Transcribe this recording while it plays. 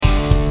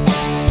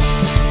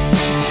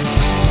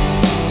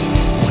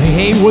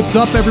Hey, what's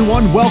up,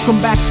 everyone?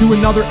 Welcome back to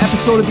another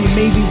episode of the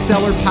Amazing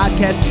Seller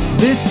Podcast.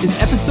 This is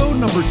episode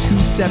number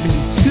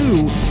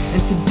 272,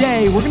 and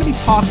today we're going to be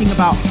talking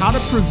about how to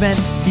prevent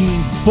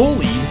being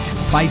bullied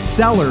by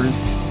sellers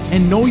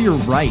and know your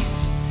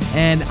rights.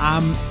 And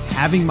I'm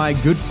having my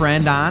good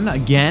friend on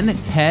again,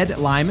 Ted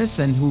Limas,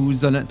 and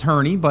who's an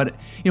attorney, but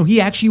he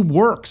actually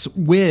works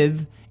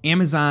with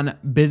Amazon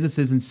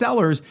businesses and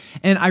sellers.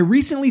 And I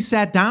recently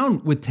sat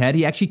down with Ted.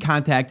 He actually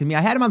contacted me.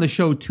 I had him on the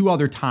show two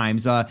other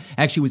times.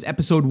 Actually, it was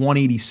episode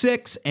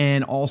 186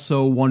 and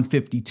also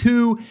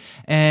 152.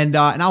 And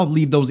I'll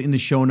leave those in the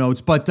show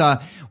notes. But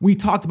we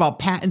talked about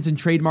patents and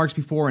trademarks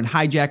before and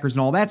hijackers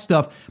and all that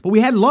stuff. But we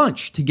had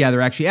lunch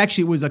together, actually.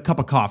 Actually, it was a cup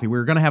of coffee. We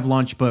were going to have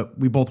lunch, but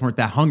we both weren't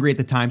that hungry at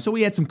the time. So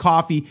we had some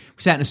coffee. We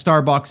sat in a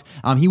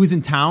Starbucks. He was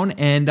in town.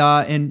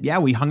 And yeah,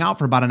 we hung out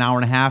for about an hour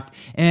and a half.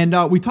 And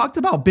we talked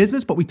about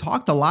business, but we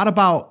talked a lot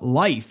about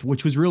life,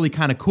 which was really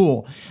kind of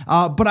cool.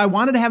 But I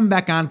wanted to have him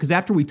back on because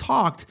after we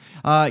talked,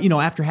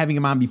 after having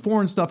him on before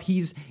and stuff,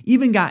 he's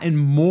even gotten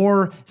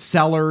more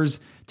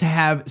sellers to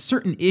have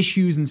certain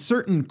issues and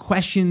certain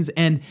questions.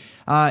 And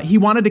he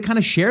wanted to kind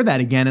of share that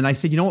again. And I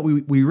said, you know what,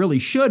 we really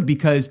should,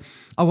 because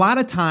a lot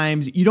of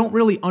times you don't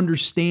really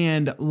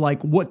understand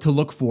like what to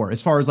look for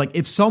as far as like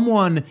if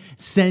someone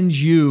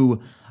sends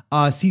you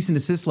a cease and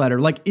desist letter,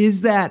 like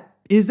is that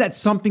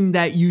something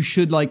that you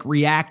should like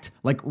react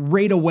like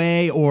right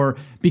away, or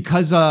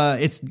because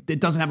it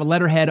doesn't have a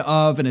letterhead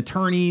of an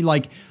attorney?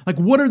 Like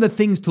what are the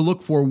things to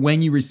look for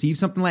when you receive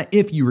something like,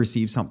 if you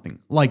receive something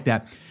like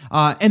that?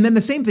 And then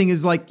the same thing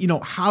is like,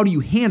 how do you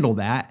handle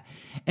that?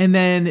 And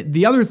then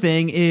the other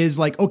thing is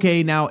like,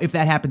 okay, now if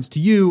that happens to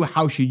you,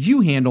 how should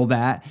you handle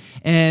that?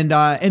 And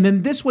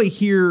then this way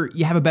here,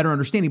 you have a better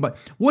understanding. But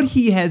what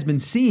he has been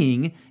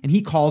seeing, and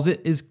he calls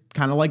it, is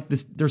kind of like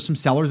this, there's some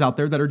sellers out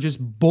there that are just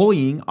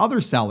bullying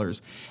other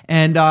sellers.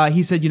 And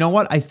he said, you know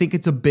what, I think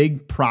it's a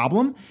big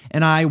problem.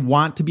 And I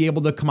want to be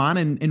able to come on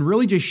and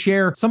really just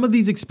share some of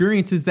these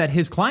experiences that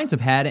his clients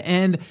have had.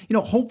 And,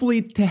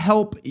 hopefully to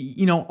help,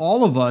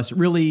 all of us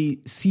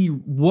really see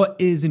what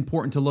is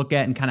important to look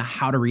at and kind of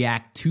how to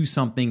react to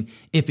something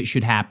if it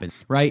should happen,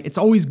 right? It's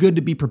always good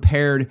to be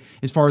prepared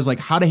as far as like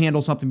how to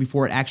handle something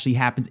before it actually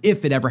happens,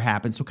 if it ever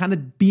happens. So kind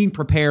of being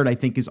prepared, I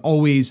think, is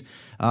always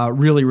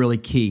really, really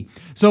key.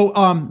 So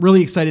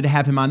really excited to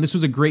have him on. This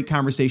was a great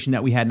conversation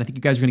that we had, and I think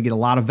you guys are going to get a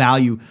lot of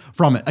value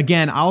from it.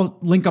 Again, I'll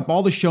link up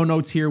all the show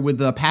notes here with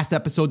the past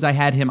episodes I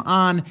had him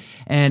on,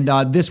 and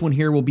this one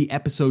here will be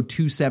episode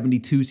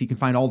 272, so you can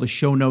find all the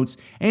show notes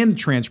and the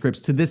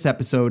transcripts to this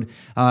episode.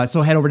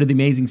 So head over to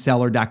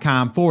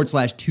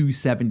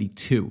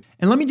theamazingseller.com/272.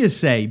 And let me just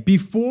say,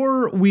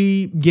 before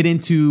we get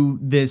into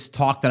this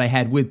talk that I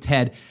had with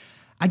Ted,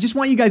 I just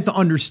want you guys to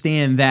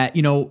understand that,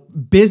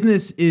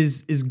 business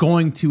is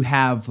going to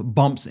have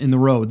bumps in the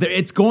road.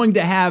 It's going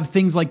to have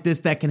things like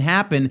this that can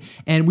happen,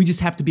 and we just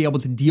have to be able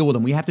to deal with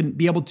them. We have to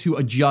be able to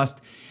adjust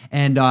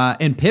and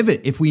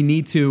pivot if we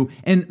need to,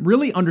 and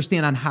really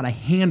understand on how to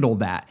handle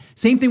that.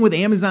 Same thing with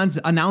Amazon's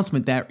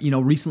announcement that,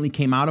 recently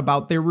came out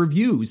about their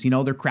reviews.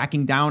 They're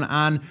cracking down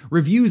on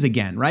reviews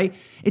again, right?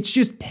 It's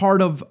just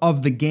part of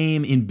the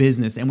game in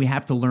business, and we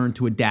have to learn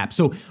to adapt.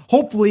 So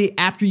hopefully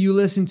after you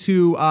listen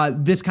to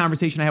this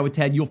conversation I had with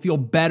Ted, you'll feel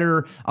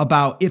better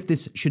about if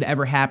this should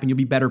ever happen. You'll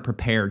be better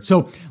prepared.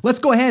 So let's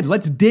go ahead.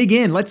 Let's dig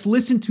in. Let's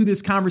listen to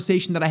this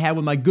conversation that I had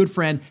with my good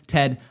friend,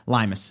 Ted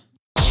Limas.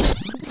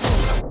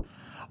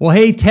 Well,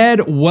 hey,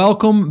 Ted,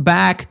 welcome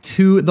back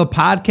to the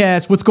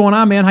podcast. What's going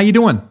on, man? How you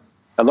doing?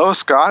 Hello,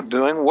 Scott.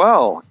 Doing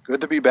well.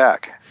 Good to be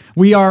back.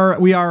 We are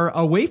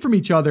away from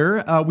each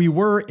other. We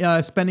were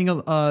spending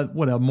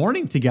a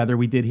morning together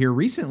we did here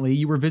recently.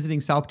 You were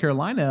visiting South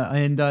Carolina,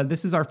 and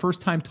this is our first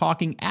time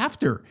talking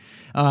after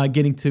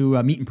getting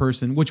to meet in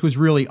person, which was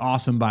really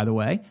awesome, by the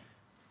way.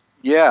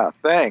 Yeah,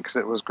 thanks.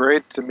 It was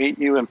great to meet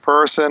you in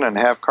person and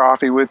have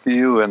coffee with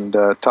you and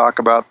talk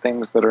about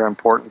things that are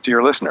important to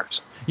your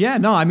listeners. Yeah,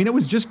 no, I mean, it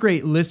was just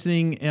great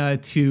listening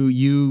to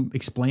you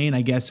explain,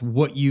 I guess,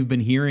 what you've been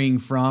hearing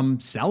from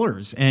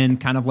sellers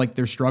and kind of like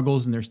their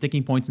struggles and their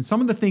sticking points and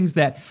some of the things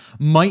that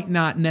might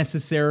not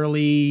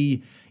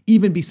necessarily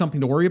even be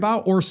something to worry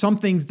about, or some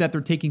things that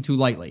they're taking too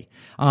lightly.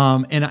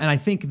 And I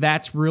think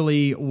that's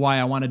really why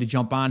I wanted to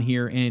jump on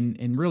here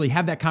and really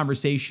have that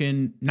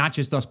conversation, not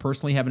just us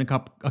personally having a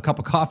cup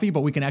of coffee,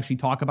 but we can actually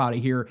talk about it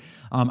here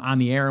on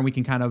the air, and we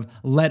can kind of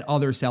let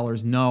other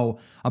sellers know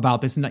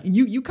about this. And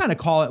you kind of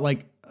call it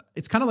like,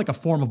 it's kind of like a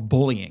form of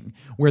bullying,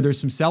 where there's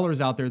some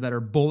sellers out there that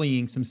are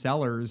bullying some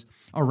sellers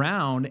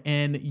around,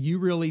 and you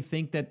really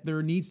think that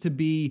there needs to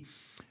be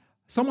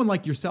someone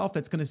like yourself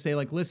that's going to say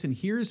like, listen,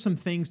 here's some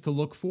things to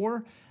look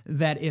for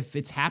that if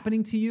it's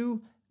happening to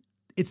you,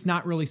 it's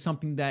not really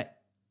something that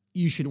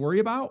you should worry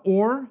about.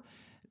 Or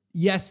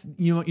yes,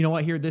 you know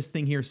what, here, this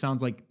thing here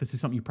sounds like this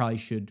is something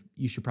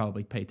you should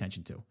probably pay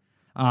attention to.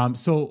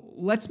 So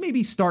let's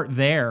maybe start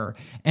there.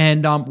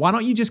 And why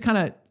don't you just kind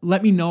of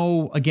let me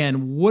know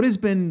again, what has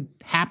been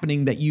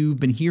happening that you've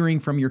been hearing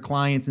from your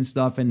clients and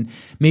stuff, and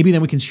maybe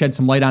then we can shed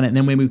some light on it, and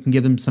then maybe we can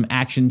give them some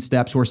action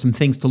steps or some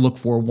things to look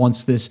for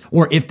once this,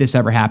 or if this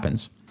ever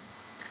happens.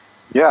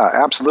 Yeah,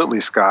 absolutely,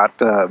 Scott.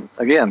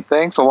 Again,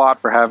 thanks a lot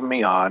for having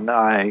me on.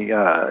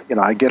 I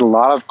get a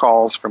lot of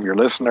calls from your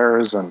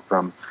listeners and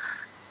from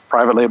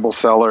private label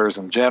sellers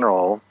in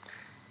general.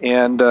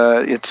 And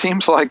it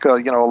seems like, a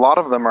lot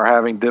of them are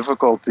having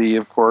difficulty,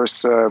 of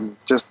course,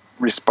 just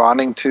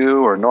responding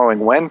to or knowing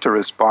when to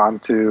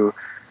respond to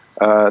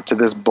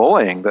this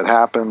bullying that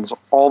happens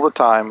all the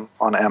time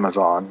on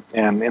Amazon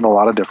and in a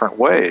lot of different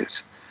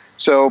ways.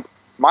 So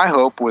my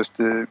hope was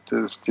to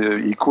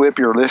equip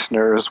your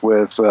listeners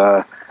with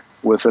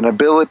an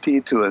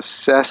ability to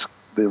assess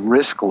the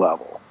risk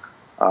level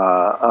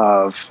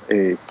of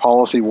a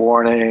policy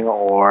warning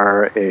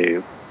or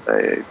a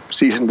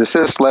cease and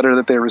desist letter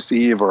that they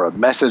receive, or a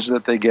message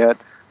that they get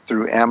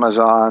through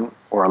Amazon,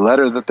 or a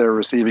letter that they're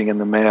receiving in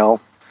the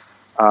mail,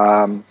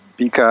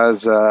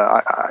 because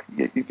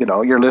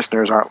your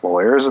listeners aren't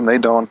lawyers and they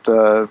don't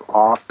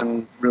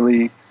often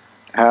really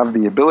have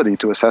the ability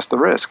to assess the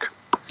risk.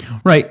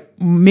 Right.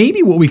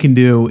 Maybe what we can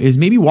do is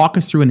maybe walk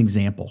us through an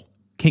example.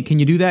 Can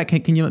you do that?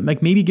 Can you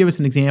maybe give us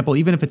an example,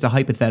 even if it's a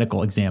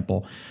hypothetical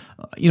example?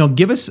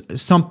 Give us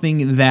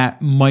something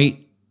that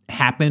might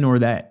happen or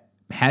that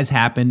has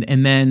happened,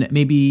 and then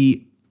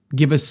maybe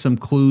give us some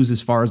clues as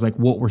far as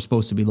what we're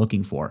supposed to be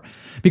looking for.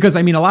 Because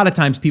a lot of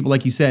times people,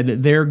 like you said,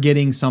 they're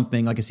getting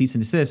something like a cease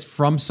and desist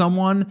from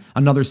someone,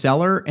 another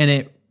seller,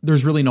 and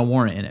there's really no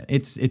warrant in it.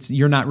 It's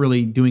you're not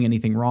really doing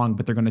anything wrong,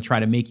 but they're going to try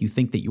to make you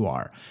think that you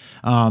are.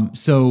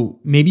 So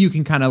maybe you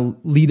can kind of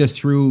lead us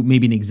through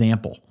maybe an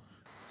example.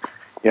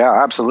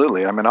 Yeah,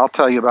 absolutely. I'll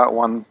tell you about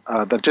one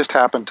that just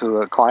happened to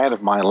a client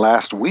of mine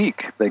last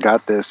week. They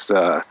got this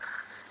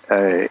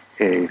a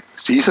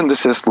cease and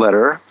desist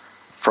letter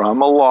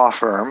from a law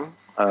firm,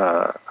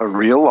 a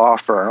real law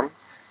firm,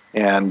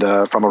 and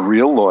from a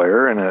real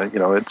lawyer, and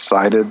it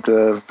cited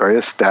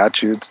various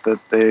statutes that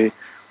they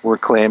were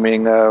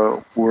claiming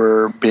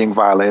were being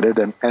violated,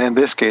 and in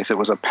this case, it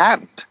was a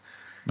patent.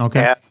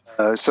 Okay.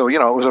 And, so it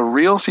was a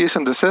real cease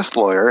and desist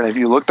lawyer, and if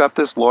you looked up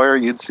this lawyer,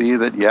 you'd see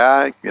that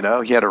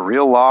he had a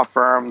real law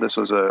firm. This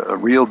was a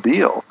real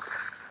deal,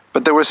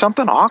 but there was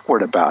something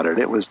awkward about it.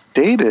 It was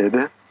dated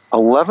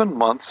 11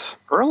 months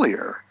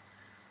earlier.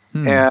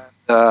 And,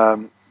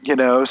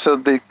 so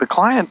the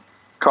client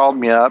called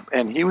me up,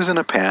 and he was in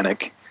a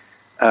panic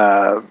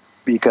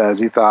because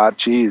he thought,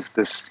 geez,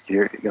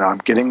 I'm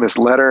getting this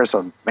letter,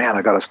 so man,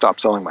 I got to stop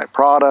selling my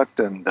product.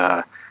 And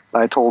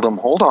I told him,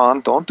 hold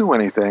on, don't do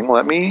anything.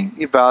 Let me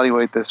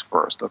evaluate this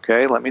first,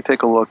 okay? Let me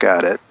take a look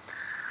at it.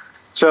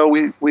 So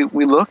we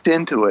looked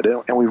into it,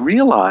 and we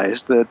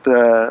realized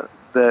that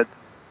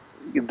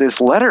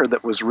this letter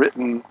that was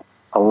written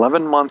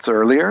 11 months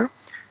earlier,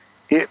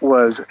 it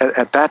was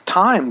at that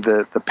time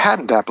the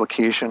patent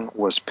application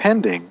was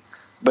pending,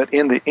 but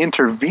in the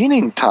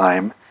intervening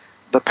time,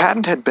 the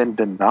patent had been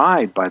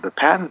denied by the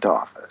patent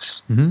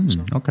office.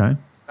 Mm-hmm. Okay.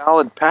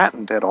 Valid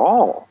patent at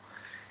all.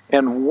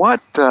 And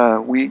what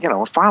we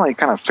finally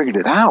kind of figured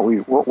it out.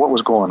 What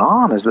was going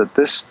on is that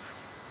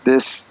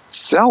this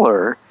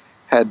seller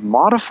had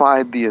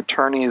modified the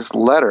attorney's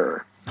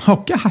letter. Oh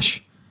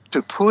gosh.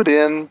 To put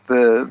in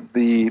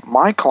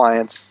my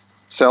client's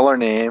seller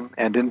name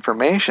and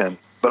information,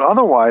 but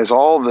otherwise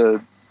all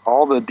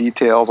the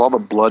details, all the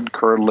blood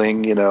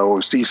curdling,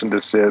 cease and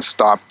desist,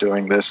 stop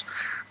doing this,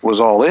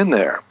 was all in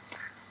there.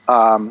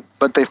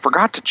 But they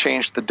forgot to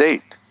change the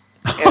date.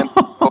 And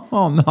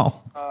oh no.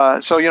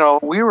 So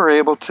we were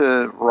able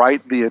to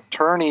write the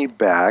attorney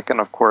back, and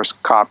of course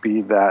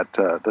copy that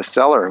the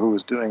seller who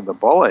was doing the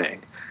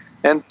bullying,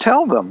 and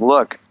tell them,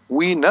 look,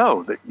 we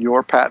know that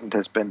your patent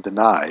has been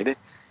denied.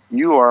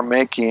 You are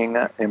making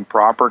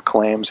improper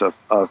claims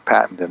of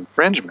patent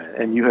infringement,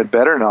 and you had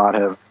better not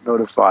have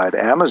notified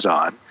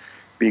Amazon,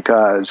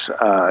 because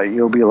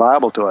you'll be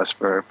liable to us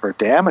for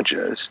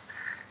damages.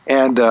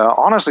 And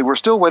honestly, we're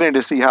still waiting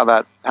to see how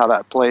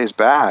that plays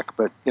back.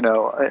 But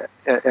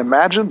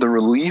imagine the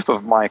relief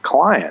of my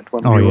client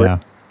when we were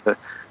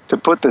to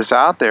put this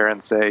out there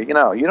and say, you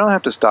don't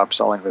have to stop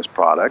selling this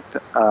product.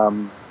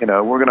 We're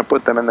going to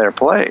put them in their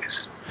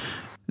place.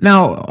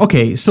 Now,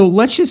 okay, so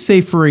let's just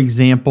say, for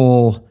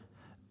example,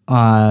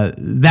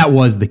 that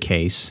was the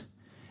case,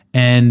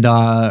 and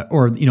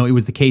it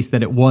was the case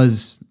that it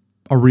was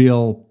a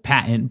real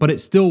patent, but it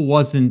still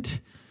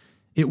wasn't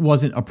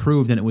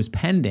approved and it was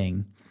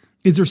pending.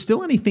 Is there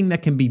still anything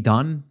that can be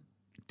done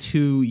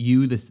to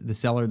you, the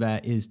seller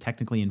that is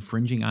technically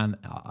infringing on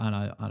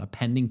a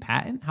pending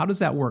patent? How does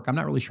that work? I'm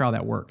not really sure how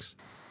that works.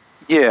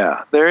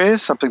 Yeah, there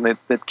is something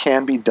that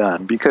can be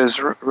done, because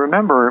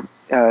remember,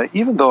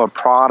 even though a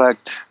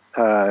product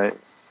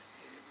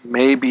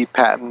may be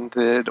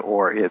patented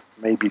or it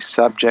may be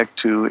subject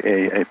to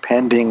a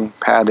pending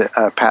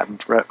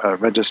patent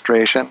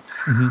registration,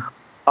 mm-hmm.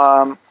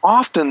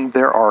 Often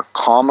there are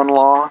common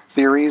law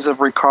theories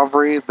of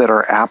recovery that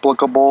are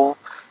applicable.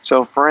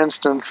 So, for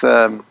instance,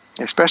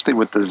 especially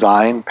with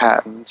design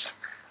patents,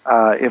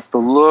 if the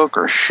look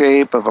or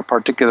shape of a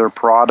particular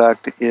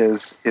product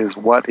is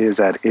what is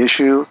at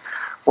issue,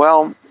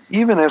 well,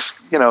 even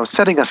if,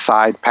 setting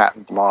aside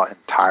patent law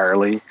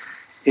entirely,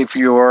 if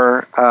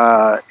you're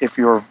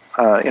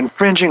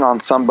infringing on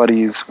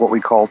somebody's what we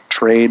call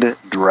trade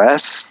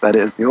dress, that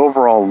is the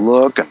overall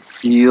look and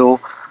feel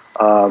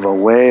of a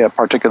way a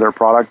particular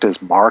product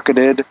is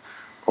marketed,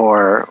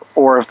 or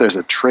if there's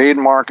a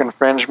trademark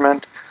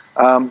infringement,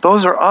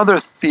 those are other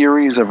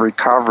theories of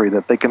recovery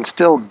that they can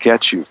still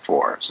get you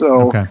for.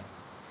 So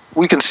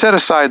we can set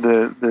aside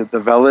the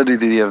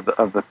validity of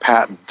the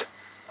patent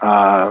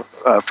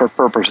for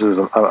purposes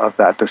of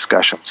that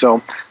discussion.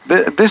 So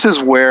this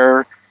is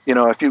where,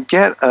 if you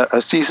get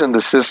a cease and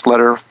desist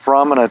letter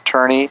from an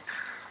attorney,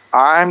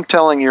 I'm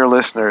telling your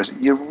listeners,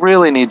 you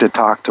really need to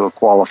talk to a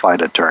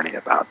qualified attorney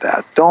about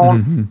that.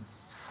 Don't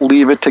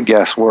leave it to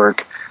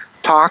guesswork.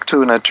 Talk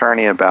to an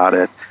attorney about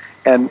it.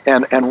 And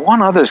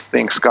one other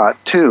thing, Scott,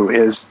 too,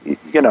 is,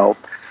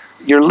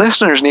 your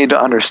listeners need to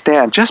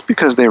understand, just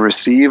because they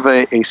receive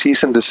a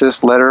cease and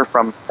desist letter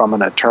from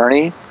an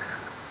attorney,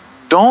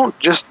 don't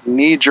just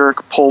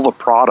knee-jerk pull the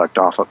product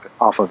off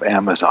of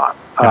Amazon.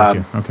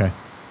 Gotcha. Okay.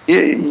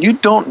 You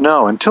don't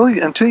know until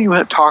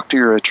you talk to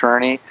your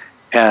attorney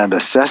and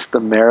assess the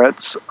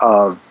merits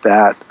of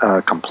that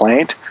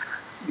complaint.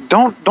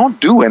 Don't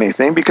do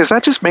anything, because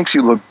that just makes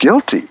you look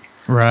guilty.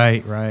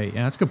 Right.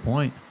 Yeah, that's a good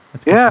point.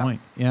 That's a good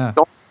point. Yeah.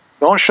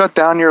 Don't shut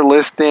down your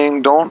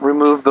listing. Don't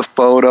remove the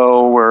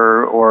photo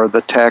or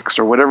the text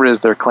or whatever it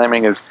is they're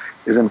claiming is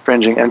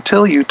infringing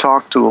until you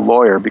talk to a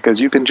lawyer,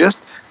 because you can just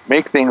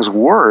make things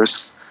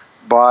worse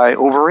by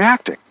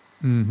overreacting.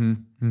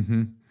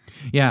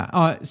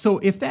 Yeah. So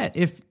if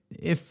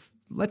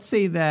let's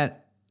say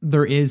that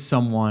there is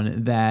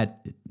someone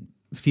that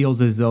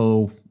feels as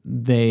though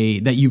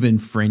that you've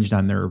infringed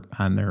on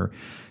their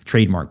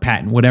trademark,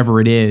 patent, whatever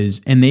it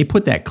is, and they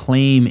put that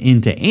claim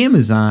into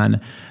Amazon,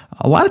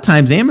 a lot of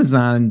times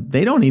Amazon,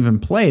 they don't even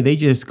play. They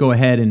just go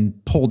ahead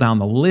and pull down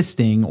the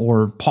listing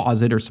or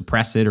pause it or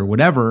suppress it or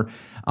whatever.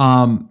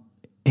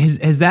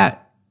 Has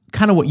that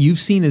kind of what you've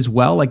seen as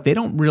well? Like, they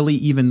don't really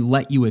even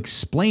let you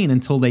explain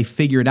until they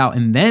figure it out,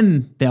 and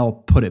then they'll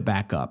put it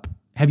back up.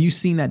 Have you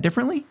seen that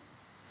differently?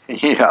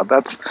 Yeah,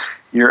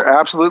 you're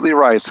absolutely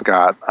right,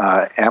 Scott.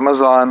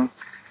 Amazon,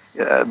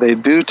 they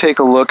do take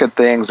a look at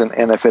things,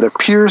 and if it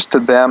appears to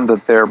them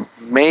that there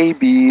may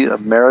be a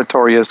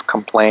meritorious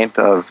complaint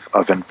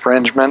of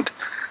infringement,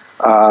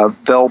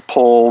 they'll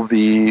pull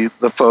the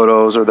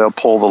photos, or they'll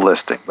pull the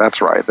listing.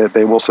 That's right.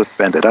 They will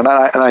suspend it. And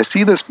I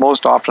see this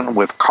most often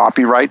with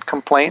copyright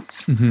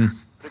complaints.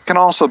 It can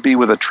also be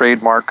with a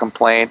trademark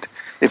complaint.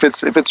 If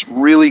it's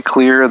really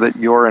clear that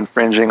you're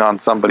infringing on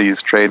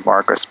somebody's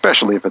trademark,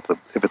 especially if it's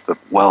a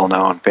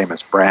well-known,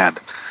 famous brand,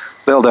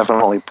 they'll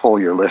definitely pull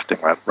your listing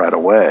right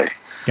away.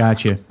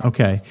 Gotcha.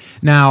 Okay.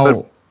 Now,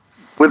 but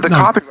with the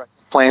copyright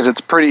complaints,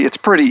 it's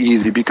pretty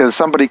easy, because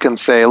somebody can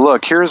say,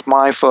 "Look, here's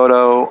my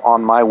photo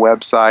on my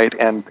website,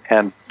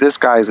 and this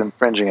guy's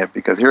infringing it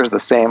because here's the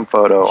same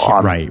photo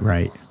on."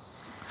 Right.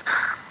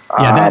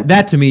 Yeah,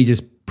 that to me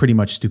just pretty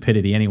much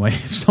stupidity anyway.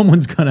 If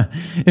someone's gonna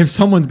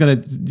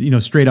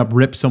straight up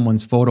rip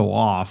someone's photo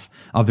off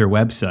of their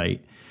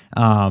website,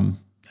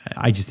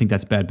 I just think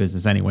that's bad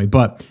business anyway.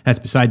 But that's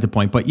beside the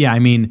point. But yeah, I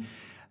mean,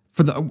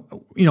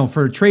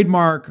 for a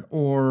trademark,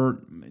 or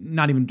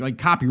not even like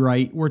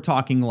copyright, we're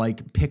talking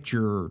like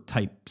picture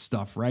type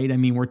stuff, right? I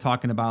mean, we're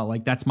talking about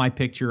like, that's my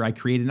picture I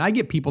created. And I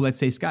get people that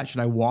say, "Scott,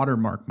 should I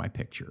watermark my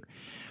picture?"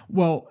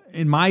 Well,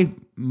 in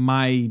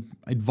my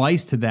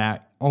advice to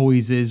that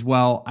always is,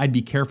 well, I'd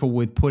be careful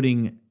with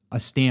putting a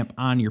stamp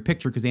on your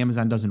picture, because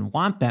Amazon doesn't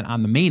want that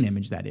on the main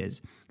image. That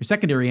is, your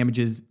secondary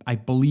images, I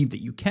believe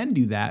that you can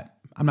do that.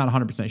 I'm not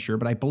 100% sure,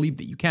 but I believe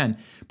that you can.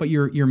 But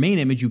your main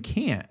image, you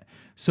can't.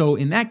 So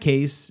in that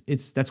case,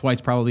 that's why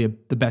it's probably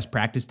the best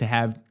practice to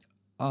have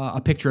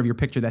a picture of your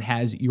picture that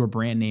has your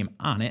brand name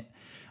on it.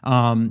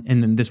 And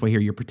then this way here,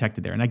 you're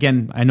protected there. And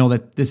again, I know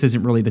that this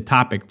isn't really the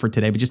topic for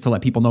today, but just to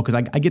let people know, because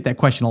I get that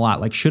question a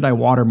lot, like, should I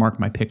watermark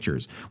my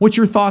pictures? What's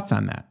your thoughts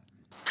on that?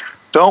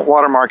 Don't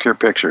watermark your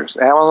pictures.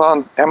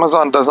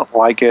 Amazon doesn't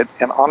like it,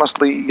 and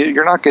honestly,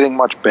 you're not getting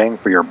much bang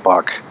for your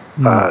buck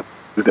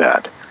with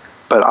that.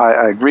 But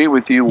I agree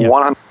with you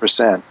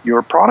 100%.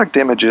 Your product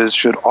images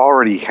should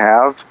already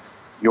have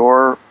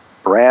your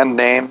brand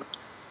name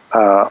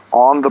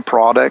on the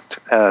product,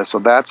 so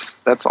that's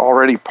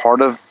already part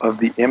of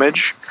the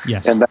image.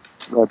 Yes. And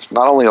that's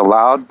not only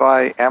allowed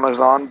by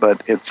Amazon,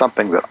 but it's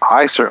something that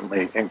I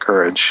certainly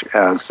encourage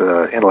as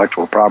an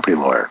intellectual property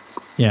lawyer.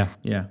 Yeah.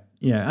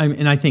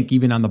 And I think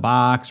even on the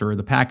box or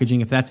the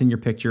packaging, if that's in your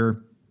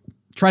picture,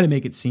 try to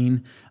make it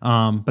seen.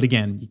 But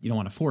again, you don't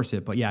want to force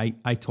it. But yeah,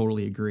 I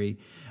totally agree.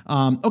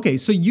 Okay,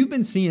 so you've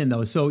been seeing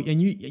those. So,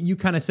 and you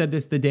kind of said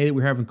this the day that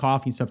we were having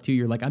coffee and stuff too.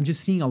 You're like, I'm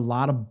just seeing a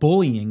lot of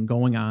bullying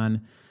going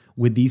on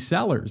with these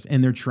sellers,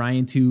 and they're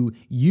trying to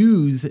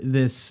use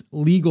this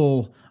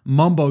legal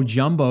mumbo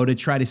jumbo to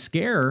try to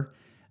scare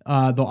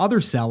the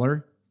other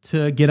seller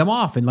to get them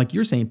off. And like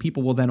you're saying,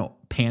 people will then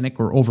panic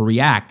or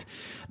overreact.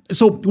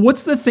 So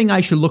what's the thing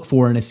I should look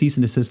for in a cease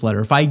and desist letter?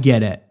 If I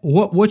get it,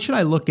 what should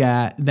I look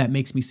at that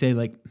makes me say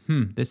like,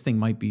 this thing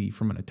might be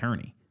from an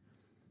attorney?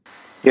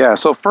 Yeah.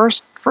 So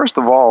first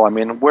of all, I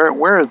mean,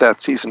 where is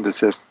that cease and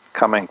desist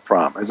coming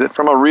from? Is it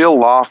from a real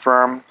law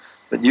firm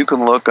that you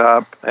can look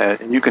up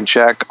and you can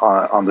check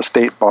on the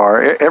state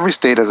bar? Every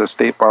state has a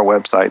state bar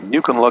website, and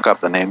you can look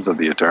up the names of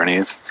the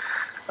attorneys.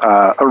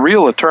 A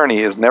real attorney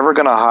is never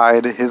going to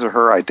hide his or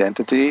her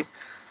identity.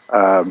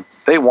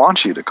 They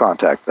want you to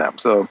contact them,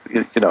 so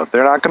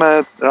they're not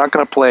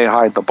gonna play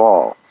hide the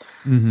ball.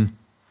 Mm-hmm.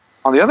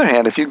 On the other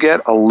hand, if you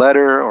get a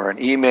letter or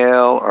an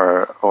email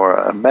or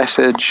a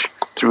message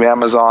through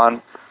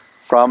Amazon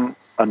from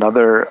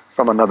another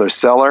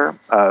seller,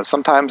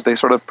 sometimes they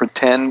sort of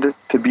pretend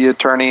to be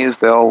attorneys.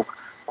 They'll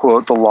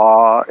quote the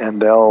law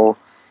and they'll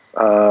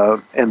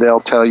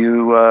tell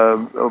you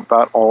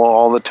about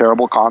all the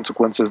terrible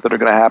consequences that are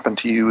going to happen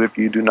to you if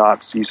you do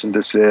not cease and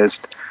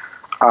desist.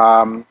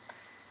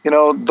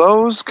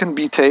 Those can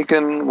be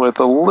taken with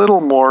a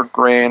little more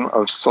grain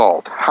of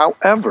salt.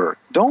 However,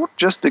 don't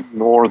just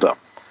ignore them,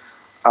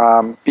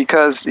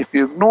 because if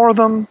you ignore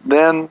them,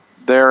 then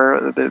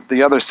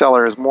the other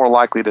seller is more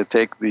likely to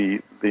take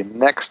the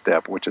next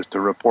step, which is to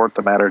report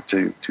the matter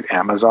to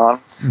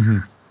Amazon. Mm-hmm.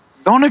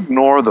 Don't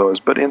ignore those,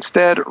 but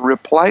instead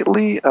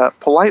politely,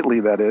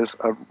 that is,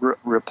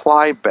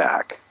 reply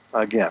back.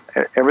 Again,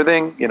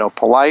 everything,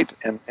 polite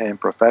and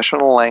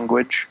professional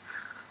language.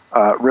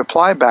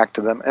 Reply back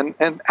to them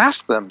and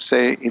ask them,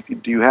 say,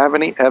 do you have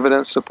any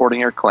evidence supporting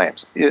your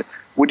claims?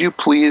 Would you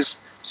please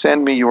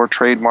send me your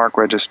trademark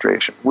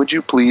registration? Would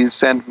you please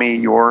send me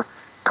your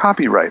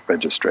copyright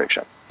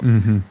registration?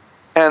 Mm-hmm.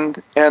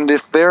 And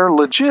if they're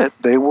legit,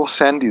 they will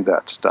send you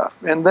that stuff.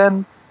 And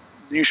then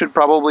you should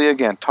probably,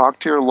 again, talk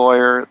to your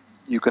lawyer.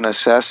 You can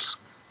assess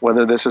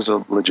whether this is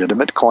a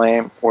legitimate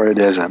claim or it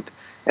isn't,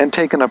 and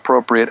take an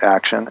appropriate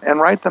action and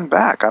write them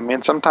back. I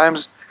mean,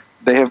 sometimes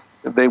they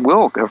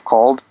will have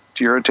called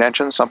to your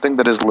attention something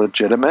that is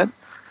legitimate,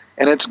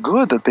 and it's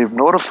good that they've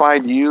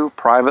notified you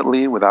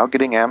privately without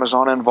getting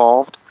Amazon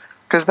involved,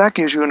 because that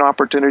gives you an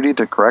opportunity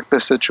to correct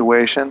the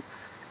situation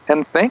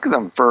and thank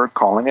them for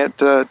calling it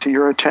to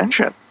your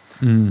attention.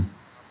 Mm.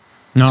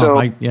 No, so,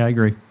 I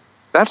agree.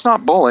 That's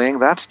not bullying.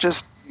 That's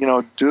just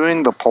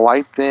doing the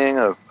polite thing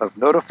of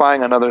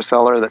notifying another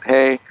seller that,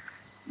 hey,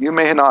 you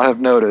may not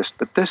have noticed,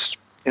 but this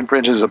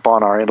infringes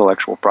upon our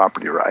intellectual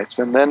property rights,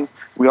 and then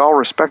we all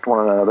respect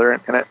one another,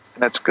 and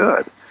it's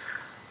good.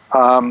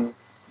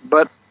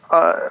 But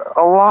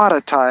a lot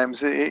of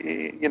times,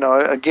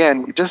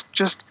 again,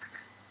 just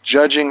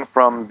judging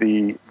from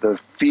the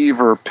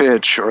fever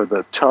pitch or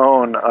the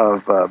tone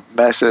of a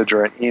message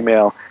or an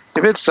email,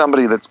 if it's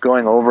somebody that's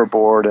going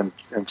overboard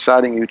and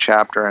citing you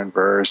chapter and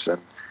verse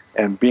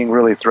and being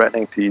really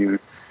threatening to you,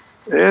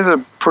 there's a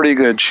pretty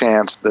good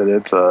chance that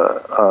it's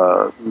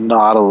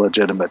not a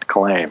legitimate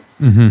claim.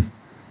 Mm-hmm.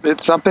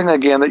 It's something,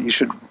 again, that you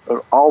should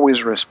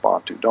always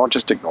respond to. Don't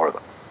just ignore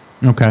them.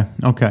 Okay.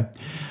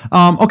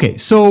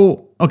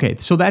 So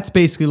that's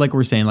basically like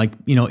we're saying, like,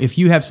 if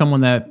you have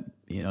someone that,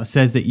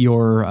 says that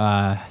you're,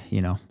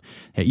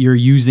 you're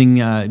using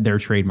their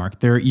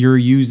trademark, you're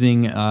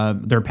using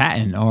their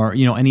patent, or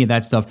any of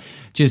that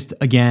stuff. Just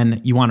again,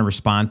 you want to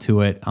respond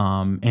to it,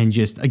 and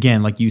just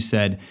again, like you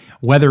said,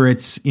 whether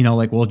it's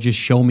just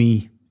show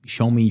me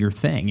your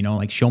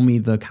thing, show me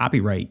the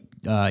copyright,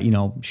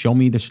 show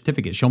me the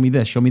certificate, show me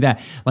this, show me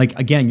that. Like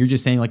again, you're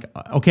just saying like,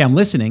 okay, I'm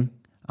listening.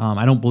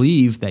 I don't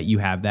believe that you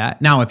have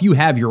that. Now, if you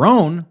have your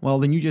own, well,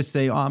 then you just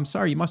say, "Oh, I'm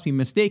sorry, you must be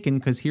mistaken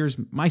because here's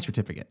my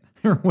certificate,"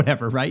 or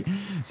whatever, right?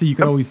 So you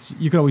could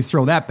always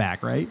throw that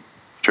back, right?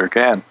 Sure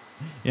can.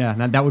 Yeah,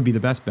 that would be the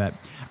best bet.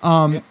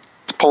 As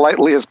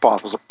politely as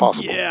possible.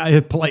 Yeah,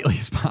 as politely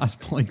as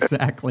possible,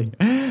 exactly.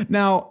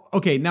 Now,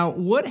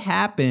 what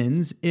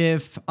happens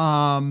if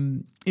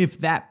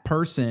that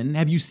person?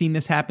 Have you seen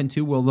this happen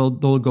too? Well,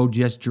 they'll go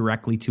just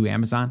directly to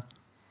Amazon.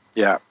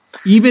 Yeah.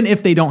 Even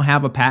if they don't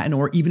have a patent,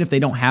 or even if they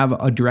don't have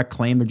a direct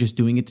claim, they're just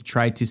doing it to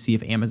try to see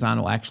if Amazon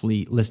will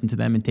actually listen to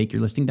them and take your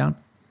listing down?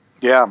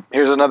 Yeah,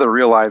 here's another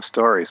real life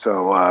story.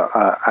 So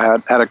I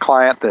had a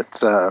client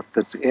that's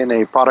in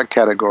a product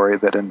category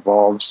that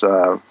involves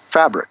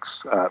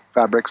fabrics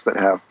that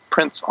have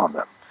prints on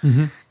them.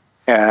 Mm-hmm.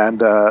 And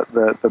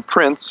the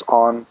prints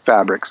on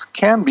fabrics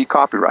can be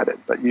copyrighted,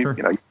 but you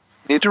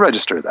need to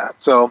register that.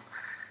 So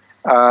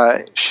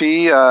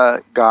she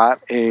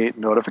got a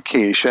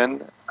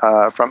notification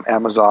from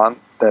Amazon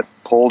that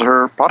pulled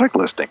her product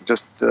listing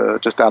just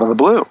out of the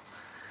blue,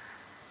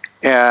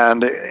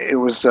 and it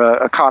was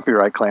a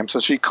copyright claim. So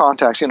she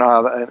contacts,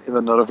 how in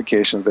the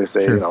notifications they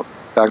say,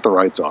 contact the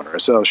rights owner.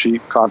 So she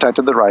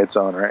contacted the rights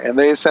owner, and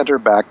they sent her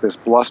back this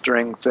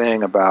blustering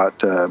thing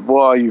about,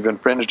 well, you've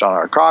infringed on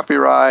our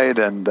copyright,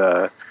 and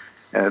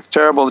it's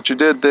terrible that you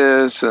did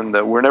this, and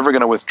that we're never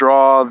going to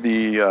withdraw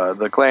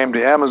the claim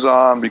to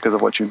Amazon because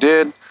of what you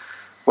did.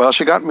 Well,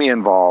 she got me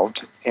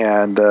involved,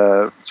 and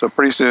so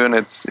pretty soon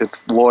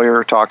it's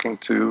lawyer talking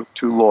to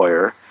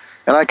lawyer,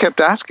 and I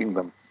kept asking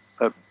them,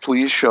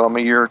 please show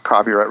me your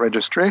copyright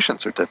registration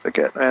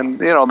certificate. And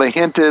they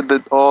hinted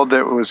that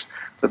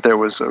there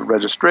was a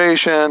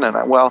registration,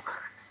 and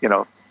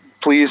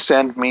please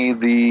send me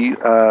the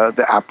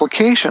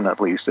application at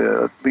least.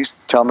 At least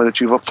tell me that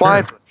you've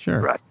applied for it. Sure.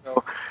 Right.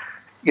 So,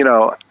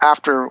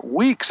 after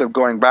weeks of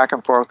going back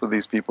and forth with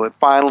these people, it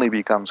finally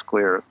becomes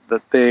clear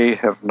that they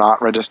have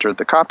not registered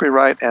the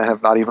copyright and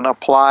have not even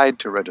applied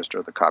to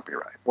register the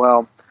copyright.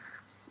 Well,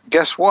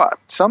 guess what?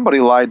 Somebody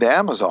lied to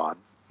Amazon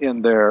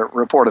in their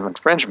report of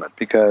infringement,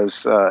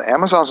 because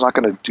Amazon's not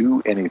going to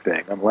do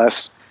anything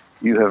unless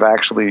you have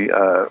actually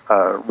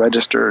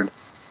registered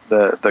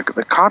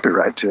the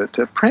copyright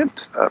to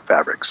print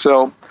fabrics.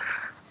 So,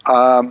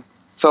 in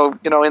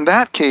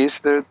that case,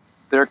 there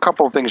are a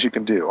couple of things you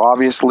can do.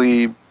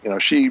 Obviously,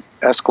 she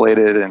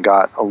escalated and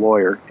got a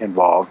lawyer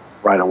involved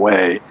right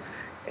away,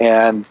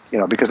 and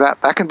because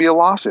that can be a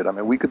lawsuit. I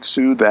mean, we could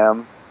sue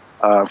them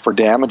for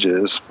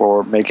damages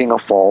for making a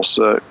false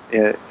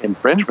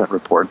infringement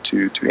report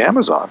to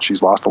Amazon.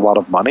 She's lost a lot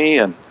of money,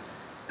 and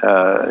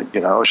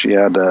she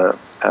had a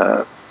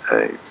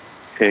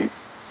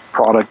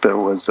product that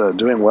was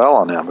doing well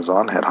on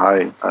Amazon, had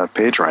high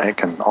page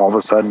rank, and all of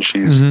a sudden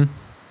she's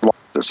lost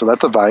it. So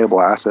that's a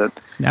valuable asset.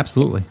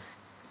 Absolutely.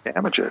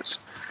 Damages.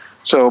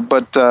 So,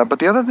 but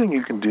the other thing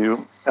you can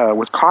do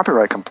with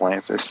copyright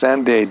complaints is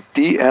send a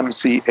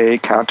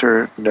DMCA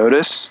counter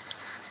notice.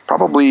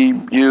 Probably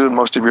you and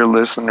most of your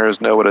listeners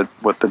know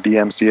what the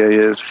DMCA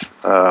is.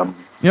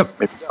 Yep.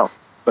 Maybe you don't.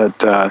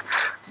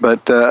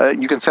 But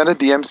you can send a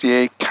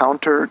DMCA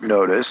counter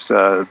notice.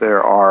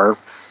 There are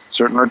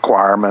certain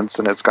requirements,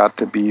 and it's got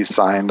to be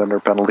signed under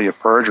penalty of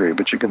perjury.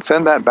 But you can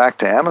send that back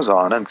to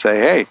Amazon and say,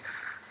 hey,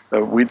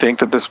 we think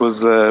that this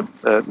was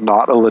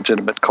not a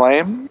legitimate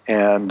claim,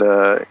 and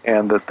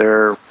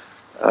that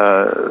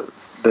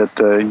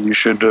you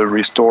should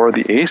restore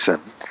the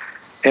ASIN.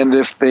 And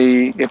if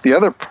the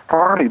other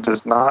party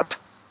does not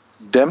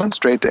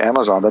demonstrate to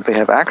Amazon that they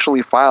have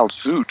actually filed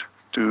suit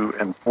to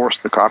enforce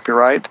the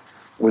copyright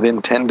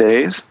within 10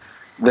 days,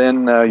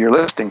 then your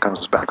listing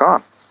comes back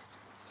on.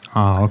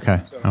 Oh,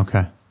 okay.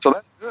 Okay. So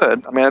that's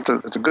good. I mean, it's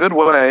a good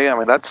way. I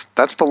mean, that's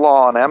the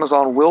law, and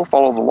Amazon will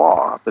follow the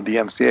law, the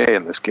DMCA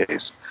in this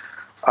case.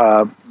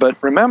 But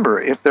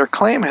remember, if their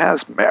claim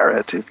has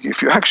merit,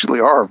 if you actually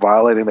are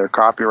violating their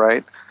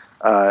copyright,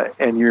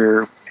 and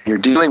you're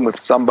dealing with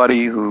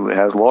somebody who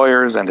has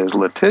lawyers and is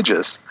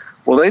litigious,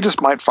 well, they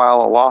just might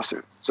file a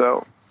lawsuit.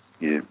 So,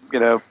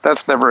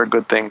 that's never a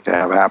good thing to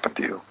have happen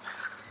to you.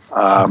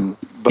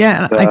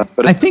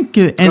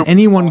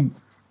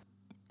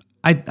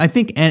 I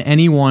think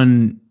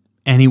anyone,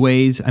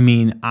 anyways, I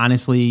mean,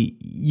 honestly,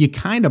 you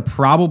kind of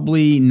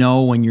probably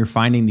know when you're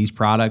finding these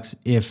products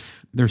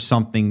if there's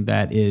something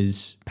that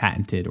is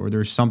patented or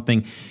there's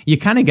something, you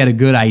kind of get a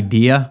good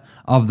idea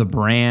of the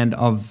brand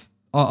of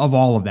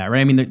all of that,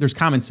 right? I mean, there's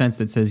common sense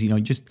that says,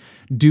 just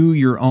do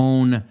your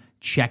own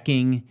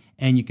checking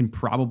and you can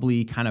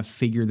probably kind of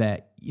figure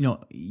that,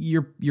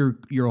 you're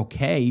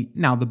okay.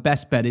 Now, the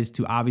best bet is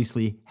to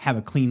obviously have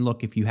a clean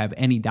look if you have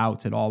any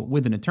doubts at all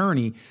with an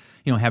attorney,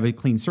 have a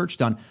clean search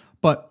done.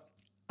 But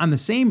on the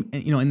same,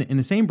 in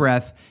the same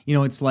breath,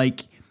 it's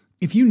like,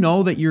 if you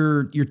know that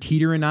you're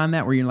teetering on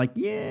that where you're like,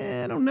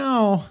 yeah, I don't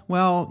know.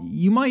 Well,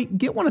 you might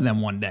get one of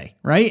them one day,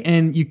 right?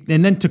 And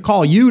then to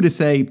call you to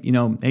say,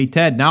 hey,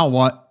 Ted, now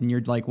what? And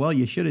you're like, well,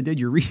 you should have did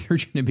your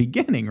research in the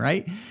beginning,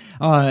 right?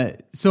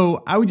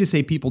 So I would just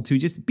say people to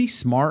just be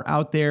smart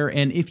out there.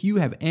 And if you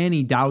have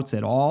any doubts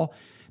at all,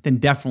 then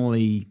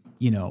definitely,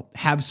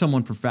 have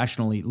someone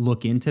professionally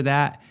look into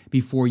that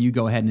before you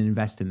go ahead and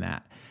invest in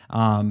that.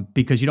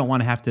 Because you don't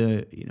want to have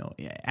to,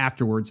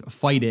 afterwards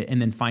fight it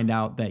and then find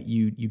out that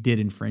you did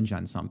infringe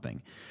on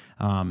something.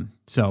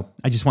 So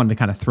I just wanted to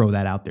kind of throw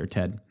that out there,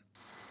 Ted.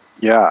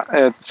 Yeah,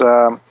 it's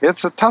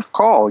a tough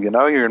call.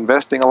 You're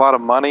investing a lot of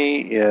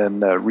money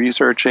in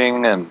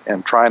researching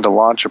and trying to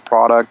launch a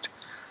product.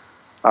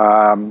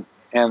 And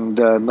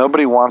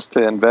nobody wants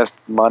to invest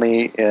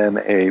money in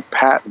a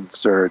patent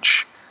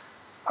search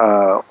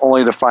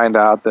only to find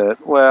out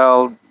that,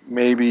 well,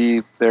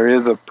 maybe there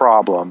is a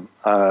problem.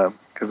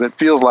 Because it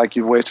feels like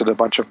you've wasted a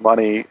bunch of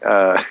money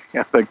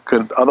that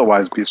could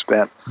otherwise be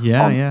spent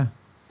on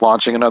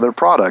launching another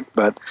product.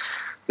 But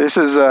this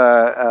is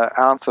an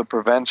ounce of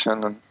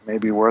prevention and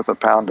maybe worth a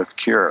pound of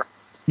cure.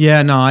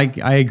 Yeah, no,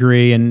 I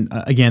agree. And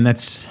again,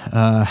 that's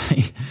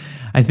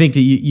I think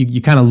that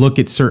you kind of look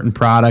at certain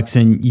products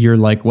and you're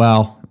like,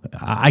 well,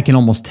 I can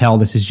almost tell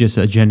this is just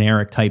a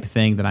generic type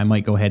thing that I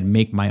might go ahead and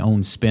make my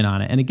own spin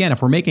on it. And again,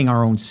 if we're making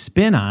our own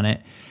spin on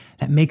it,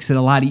 that makes it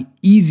a lot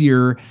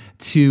easier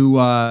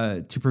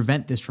to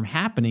prevent this from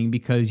happening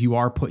because you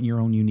are putting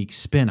your own unique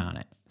spin on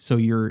it. So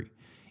you're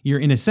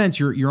in a sense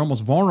you're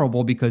almost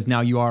vulnerable because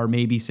now you are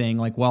maybe saying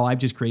like, well, I've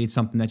just created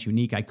something that's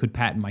unique. I could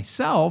patent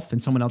myself,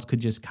 and someone else could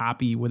just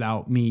copy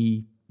without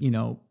me,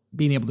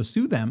 being able to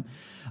sue them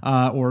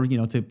or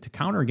to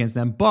counter against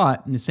them.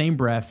 But in the same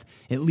breath,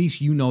 at least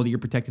that you're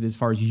protected as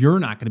far as you're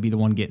not going to be the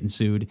one getting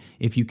sued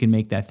if you can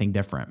make that thing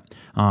different.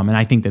 And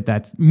I think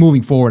that's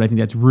moving forward. I think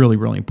that's really,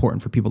 really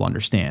important for people to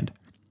understand.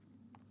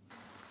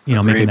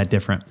 making that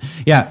different.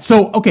 Yeah.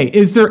 So, okay.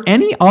 Is there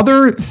any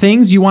other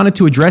things you wanted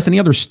to address? Any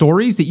other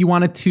stories that you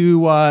wanted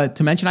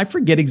to mention? I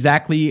forget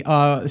exactly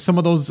some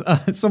of those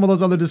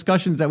other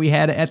discussions that we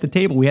had at the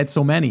table. We had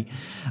so many.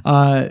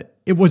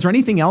 Was there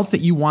anything else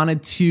that you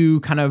wanted to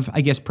kind of, I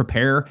guess,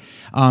 prepare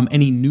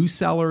any new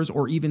sellers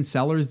or even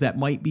sellers that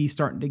might be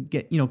starting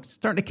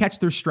to catch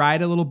their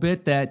stride a little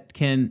bit that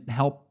can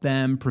help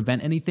them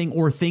prevent anything,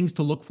 or things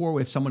to look for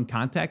if someone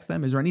contacts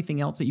them? Is there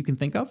anything else that you can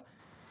think of?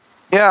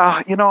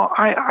 Yeah,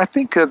 I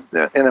think an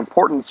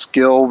important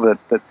skill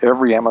that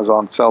every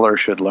Amazon seller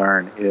should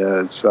learn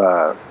is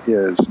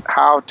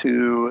how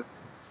to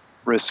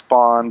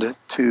respond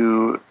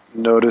to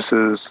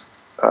notices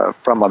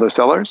from other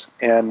sellers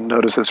and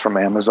notices from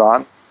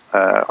Amazon,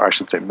 or I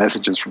should say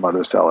messages from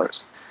other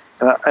sellers.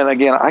 And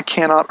again, I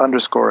cannot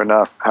underscore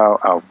enough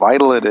how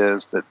vital it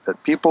is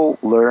that people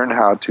learn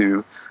how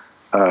to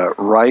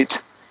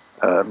write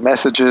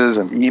messages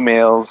and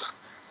emails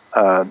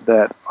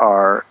that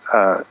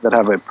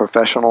have a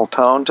professional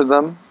tone to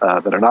them,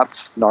 that are not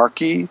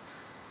snarky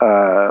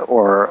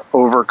or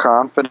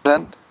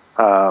overconfident.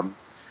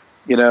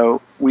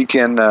 We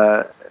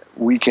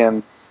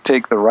can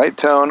take the right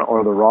tone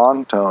or the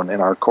wrong tone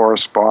in our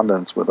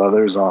correspondence with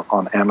others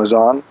on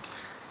Amazon,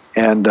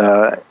 and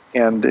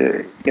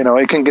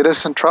it can get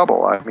us in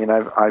trouble. I mean,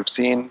 I've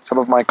seen some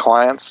of my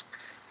clients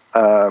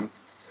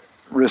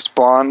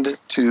respond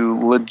to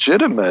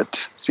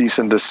legitimate cease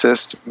and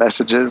desist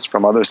messages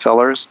from other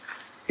sellers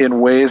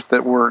in ways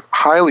that were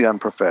highly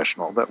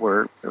unprofessional, that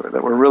were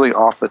really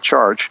off the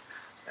chart.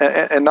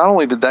 And not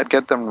only did that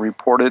get them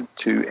reported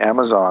to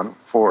Amazon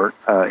for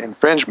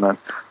infringement,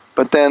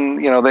 but then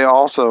they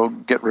also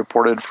get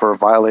reported for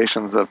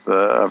violations of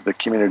the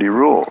community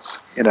rules.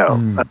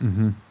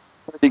 Community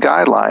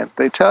guidelines.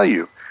 They tell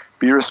you,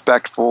 be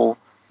respectful,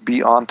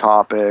 be on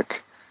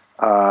topic.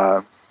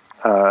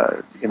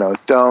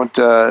 Don't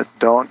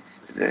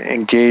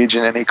engage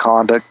in any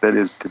conduct that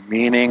is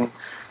demeaning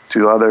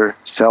to other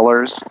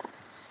sellers,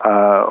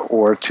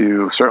 or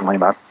certainly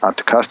not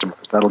to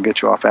customers. That'll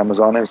get you off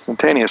Amazon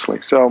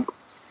instantaneously. So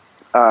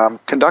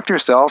conduct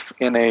yourself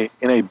in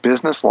a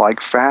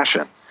business-like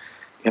fashion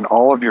in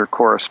all of your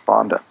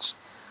correspondence,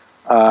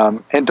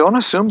 and don't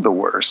assume the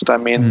worst. I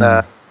mean,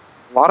 a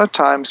lot of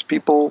times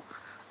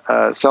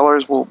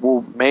sellers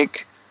will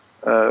make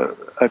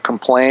a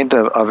complaint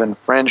of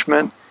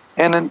infringement,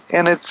 and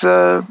it's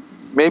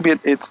maybe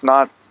it's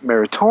not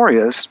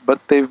meritorious,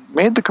 but they've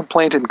made the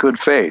complaint in good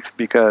faith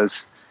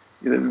because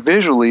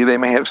visually they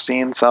may have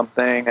seen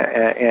something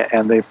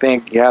and they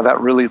think,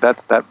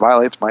 that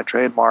violates my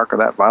trademark or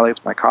that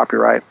violates my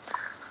copyright,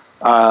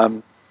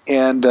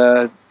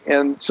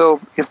 and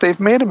so if they've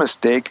made a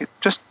mistake,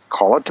 just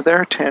call it to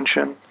their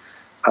attention,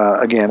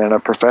 again in a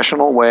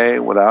professional way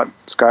without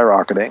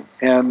skyrocketing,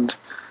 and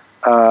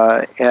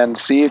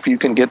see if you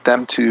can get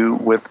them to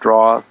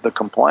withdraw the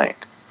complaint.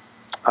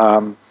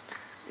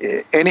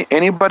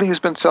 Anybody who's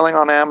been selling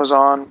on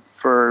Amazon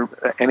for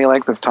any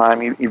length of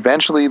time,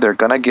 eventually they're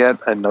going to get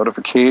a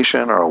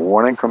notification or a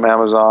warning from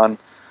Amazon,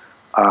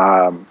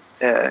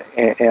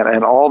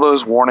 and all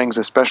those warnings,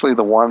 especially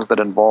the ones that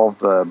involve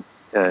the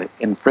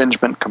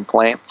infringement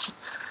complaints,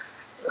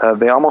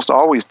 they almost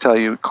always tell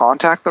you,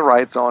 contact the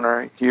rights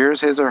owner,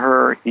 here's his or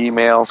her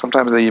email,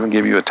 sometimes they even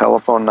give you a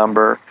telephone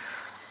number,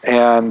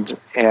 and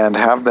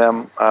have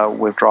them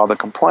withdraw the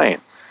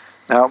complaint.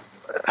 Now,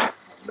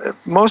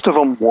 most of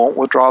them won't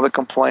withdraw the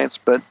complaints,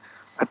 but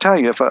I tell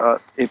you,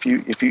 if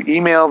you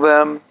email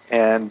them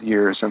and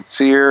you're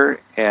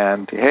sincere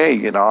and,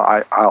 hey,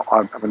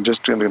 I'm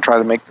just going to try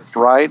to make this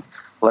right,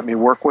 let me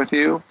work with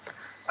you.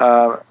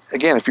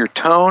 Again, if your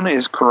tone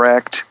is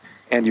correct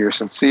and you're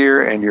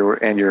sincere and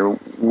you're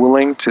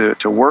willing to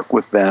work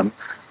with them,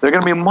 they're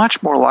going to be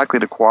much more likely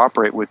to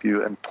cooperate with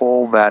you and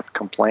pull that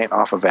complaint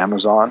off of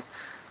Amazon,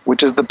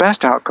 which is the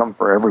best outcome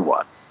for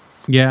everyone.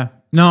 Yeah.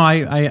 No,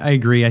 I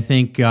agree. I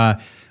think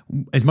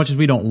as much as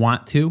we don't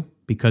want to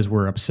because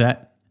we're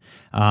upset,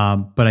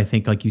 but I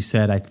think, like you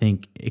said, I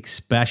think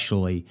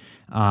especially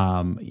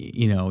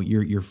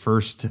your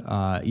first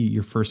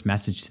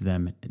message to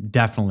them,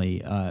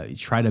 definitely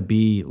try to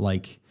be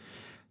like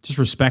just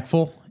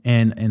respectful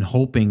and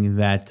hoping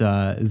that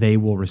they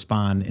will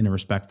respond in a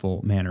respectful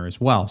manner as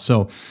well.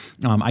 So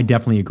I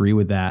definitely agree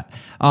with that.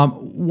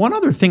 One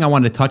other thing I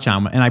wanted to touch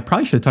on, and I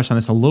probably should have touched on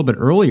this a little bit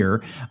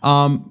earlier,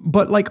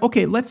 but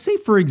okay, let's say,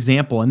 for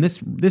example, and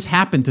this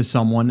happened to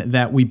someone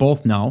that we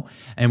both know,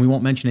 and we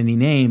won't mention any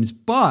names,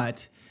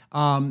 but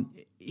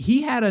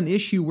he had an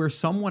issue where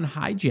someone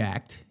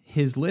hijacked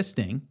his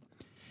listing,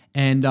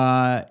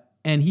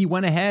 and he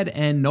went ahead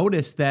and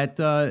noticed that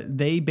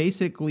they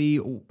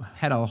basically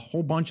had a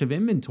whole bunch of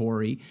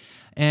inventory,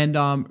 and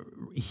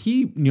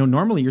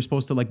normally you're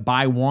supposed to like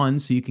buy one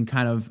so you can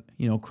kind of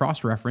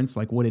cross-reference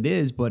like what it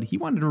is, but he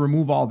wanted to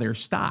remove all their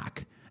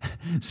stock.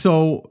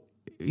 So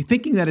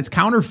thinking that it's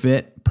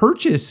counterfeit,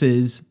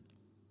 purchases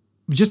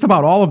just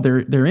about all of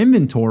their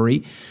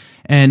inventory,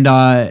 and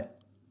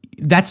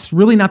that's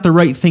really not the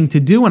right thing to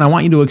do, and I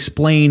want you to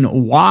explain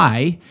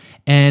why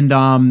And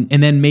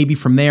then maybe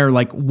from there,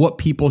 like what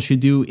people should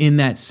do in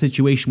that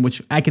situation,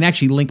 which I can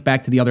actually link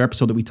back to the other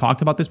episode that we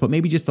talked about this, but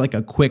maybe just like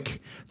a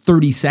quick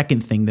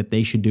 30-second thing that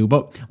they should do.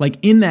 But like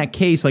in that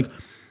case, like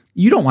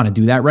you don't want to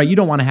do that, right? You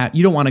don't want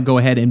to go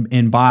ahead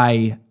and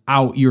buy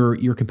out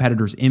your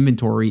competitor's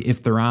inventory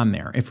if they're on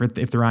there, if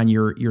they're on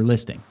your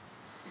listing.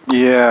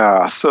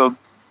 Yeah. So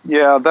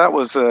yeah, that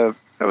was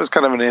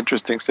kind of an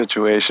interesting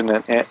situation,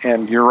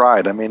 and you're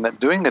right. I mean,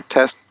 doing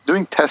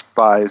test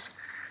buys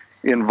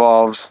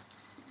involves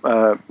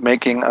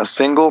making a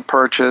single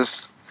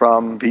purchase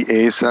from the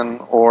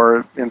ASIN,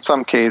 or in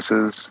some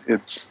cases,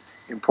 it's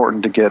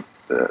important to get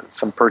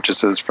some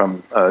purchases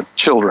from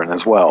children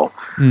as well.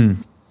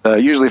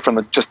 Usually from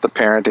just the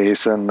parent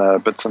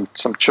ASIN, but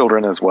some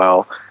children as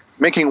well.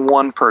 Making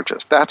one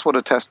purchase, that's what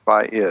a test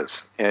buy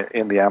is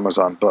in the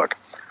Amazon book.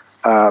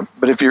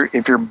 But if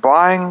you're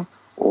buying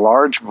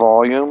large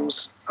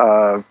volumes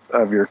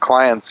of your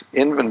client's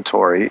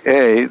inventory,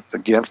 A, it's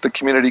against the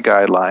community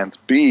guidelines.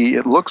 B,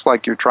 it looks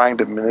like you're trying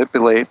to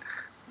manipulate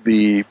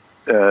the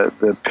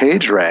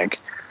page rank,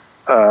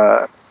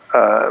 because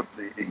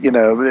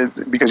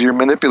you're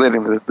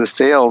manipulating the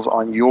sales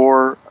on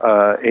your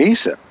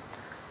ASIN.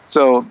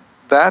 So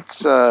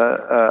that's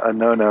a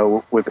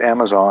no-no with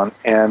Amazon,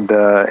 and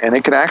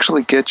it can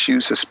actually get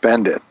you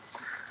suspended.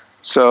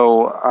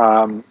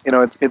 So,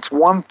 it's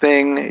one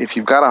thing if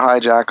you've got a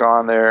hijack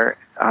on there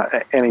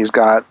and he's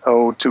got,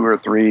 2 or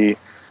 3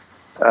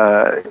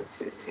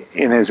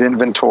 in his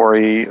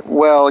inventory.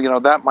 Well,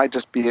 that might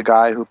just be a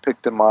guy who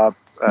picked him up.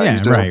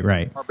 He's doing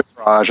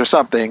arbitrage or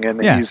something,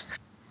 and he's,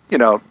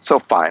 so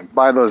fine.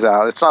 Buy those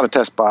out. It's not a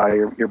test buy.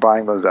 You're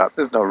buying those out.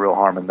 There's no real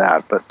harm in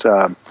that.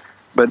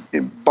 But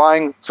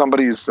buying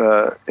somebody's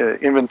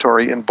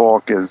inventory in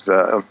bulk is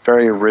a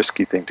very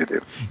risky thing to do.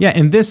 Yeah,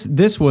 and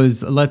this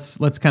was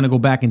let's kind of go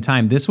back in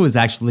time. This was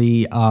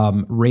actually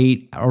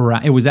right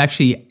around. It was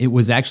actually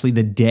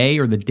the day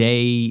or the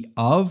day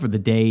of, or the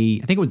day.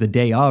 I think it was the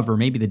day of, or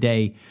maybe the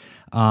day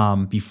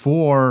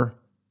before.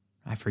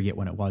 I forget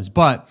when it was,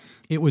 but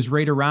it was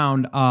right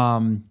around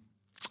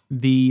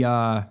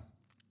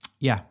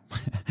yeah.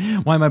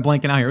 Why am I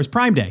blanking out here? It was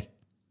Prime Day.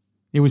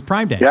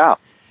 Yeah.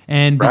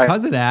 And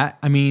because of that,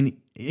 I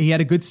mean, he had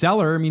a good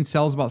seller. I mean,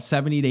 sells about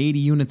 70 to 80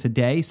 units a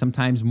day,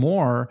 sometimes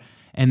more.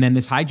 And then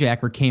this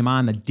hijacker came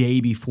on the day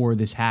before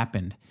this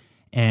happened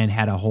and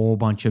had a whole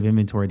bunch of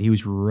inventory that he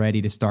was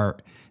ready to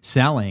start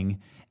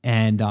selling.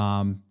 And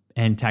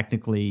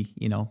technically,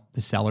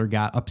 the seller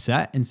got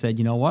upset and said,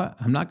 you know what,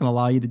 I'm not going to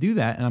allow you to do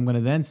that. And I'm going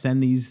to then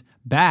send these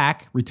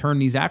back, return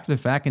these after the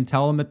fact, and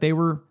tell them that they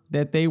were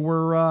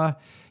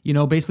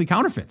basically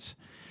counterfeits.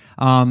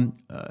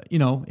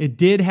 It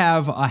did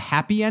have a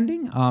happy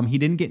ending. He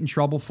didn't get in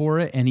trouble for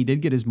it, and he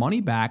did get his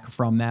money back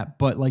from that.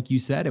 But like you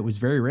said, it was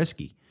very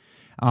risky.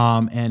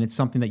 And it's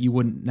something that you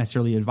wouldn't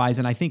necessarily advise.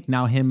 And I think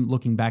now him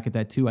looking back at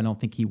that too, I don't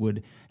think he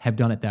would have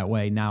done it that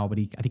way now, but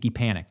I think he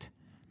panicked.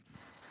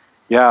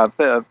 Yeah,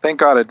 thank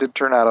God it did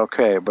turn out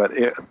okay, but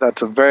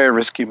that's a very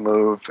risky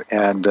move,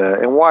 and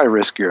why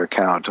risk your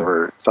account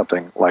or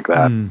something like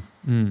that?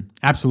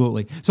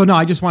 Absolutely. So no,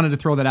 I just wanted to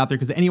throw that out there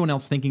because anyone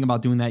else thinking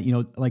about doing that,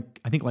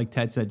 I think like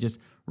Ted said, just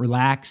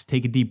relax,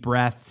 take a deep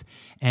breath,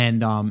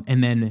 and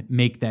then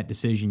make that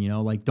decision.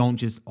 Don't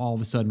just all of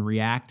a sudden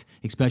react,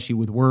 especially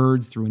with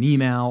words through an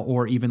email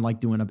or even like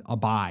doing a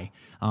buy.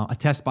 A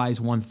test buy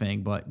is one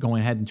thing, but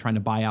going ahead and trying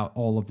to buy out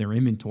all of their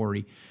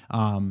inventory,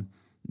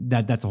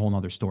 that's a whole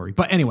nother story.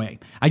 But anyway,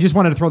 I just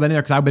wanted to throw that in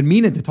there because I've been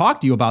meaning to talk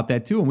to you about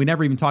that too. And we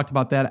never even talked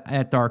about that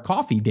at our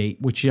coffee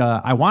date, which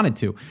I wanted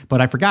to,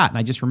 but I forgot and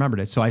I just remembered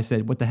it. So I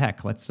said, what the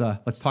heck? Let's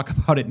talk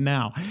about it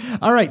now.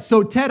 All right.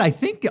 So Ted, I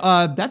think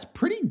that's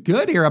pretty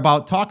good here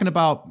about talking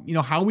about,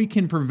 how we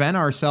can prevent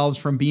ourselves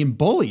from being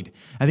bullied,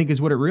 I think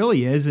is what it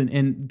really is.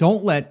 And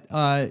don't let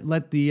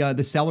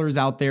the sellers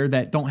out there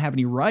that don't have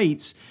any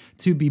rights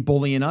to be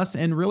bullying us,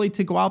 and really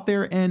to go out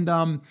there and,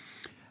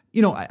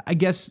 I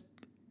guess,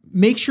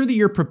 make sure that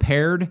you're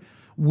prepared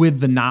with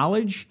the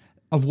knowledge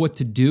of what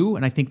to do.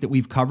 And I think that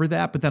we've covered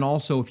that. But then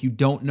also, if you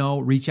don't know,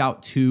 reach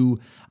out to,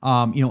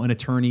 an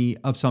attorney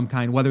of some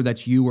kind, whether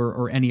that's you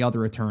or any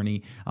other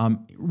attorney.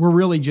 We're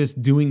really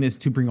just doing this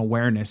to bring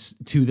awareness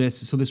to this.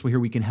 So this way here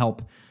we can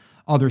help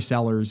other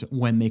sellers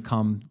when they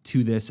come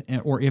to this,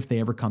 or if they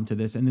ever come to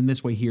this. And then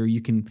this way here,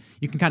 you can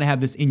kind of have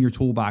this in your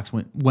toolbox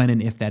when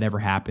and if that ever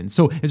happens.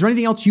 So is there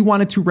anything else you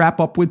wanted to wrap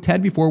up with,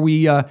 Ted, before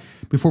we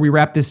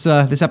wrap this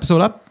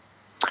episode up?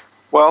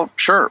 Well,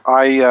 sure.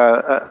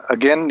 I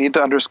again need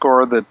to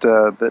underscore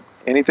that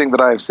anything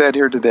that I've said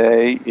here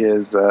today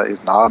is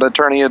not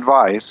attorney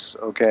advice.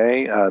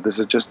 Okay, this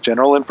is just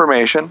general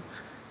information,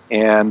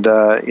 and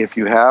if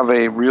you have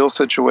a real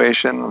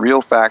situation,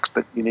 real facts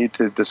that you need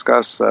to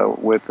discuss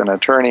with an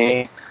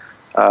attorney,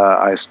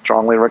 I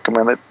strongly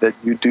recommend that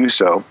you do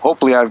so.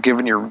 Hopefully, I've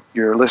given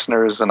your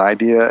listeners an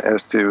idea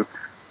as to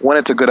when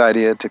it's a good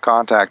idea to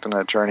contact an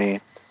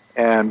attorney,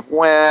 and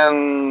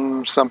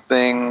when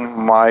something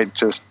might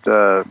just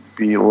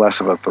be less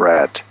of a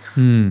threat.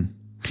 And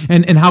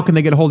how can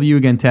they get a hold of you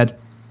again, Ted?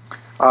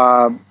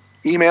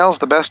 Email's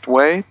the best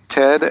way,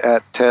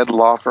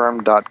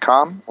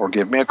 ted@tedlawfirm.com, or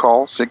give me a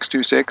call,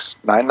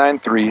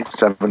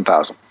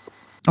 626-993-7000.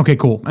 Okay,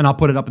 cool. And I'll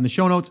put it up in the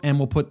show notes, and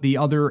we'll put the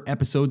other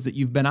episodes that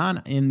you've been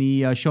on in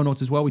the show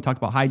notes as well. We talked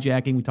about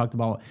hijacking. We talked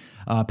about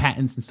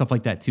patents and stuff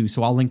like that too.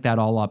 So I'll link that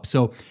all up.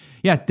 So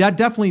yeah, that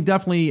definitely,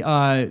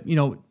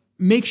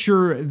 make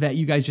sure that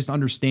you guys just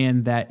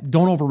understand that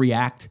don't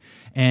overreact.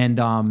 And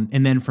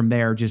then from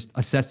there, just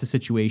assess the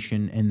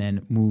situation and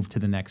then move to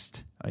the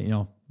next,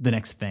 the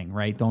next thing,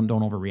 right? Don't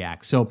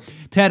overreact. So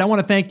Ted, I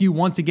want to thank you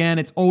once again.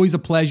 It's always a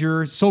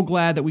pleasure. So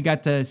glad that we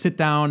got to sit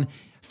down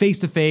face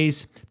to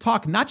face,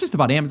 talk not just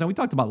about Amazon. We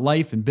talked about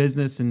life and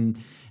business and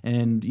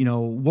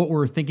what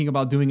we're thinking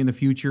about doing in the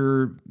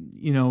future,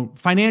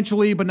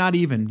 financially, but not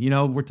even.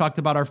 We're talked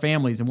about our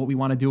families and what we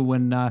want to do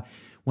when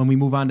we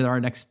move on to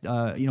our next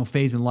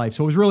phase in life.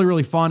 So it was really,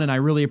 really fun, and I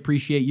really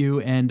appreciate you,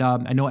 and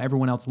I know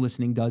everyone else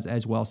listening does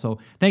as well. So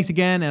thanks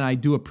again, and I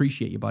do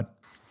appreciate you, bud.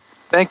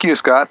 Thank you,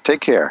 Scott.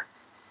 Take care.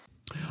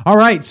 All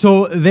right,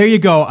 so there you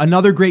go.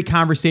 Another great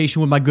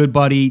conversation with my good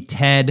buddy,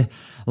 Ted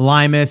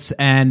Limas,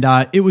 and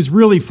it was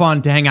really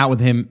fun to hang out with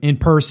him in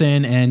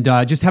person and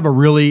just have a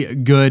really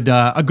good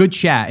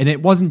chat. And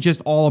it wasn't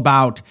just all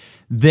about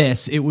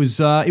this. It was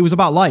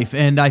about life,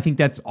 and I think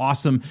that's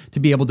awesome to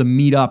be able to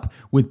meet up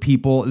with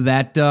people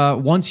that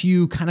once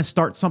you kind of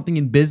start something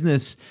in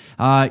business,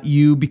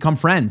 you become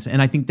friends.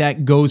 And I think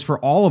that goes for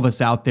all of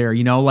us out there.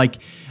 Like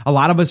a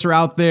lot of us are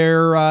out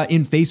there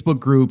in Facebook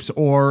groups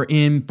or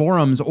in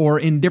forums or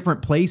in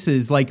different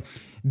places. Like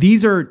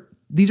these are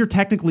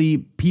technically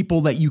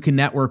people that you can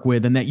network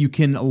with and that you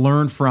can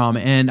learn from.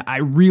 And I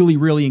really,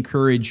 really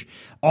encourage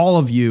all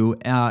of you,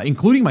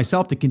 including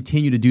myself, to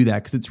continue to do that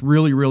because it's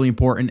really, really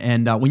important.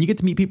 And when you get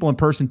to meet people in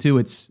person too,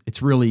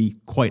 it's really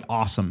quite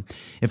awesome,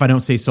 if I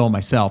don't say so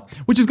myself,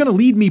 which is going to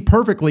lead me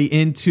perfectly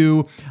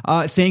into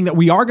saying that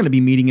we are going to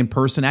be meeting in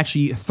person,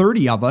 actually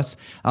 30 of us,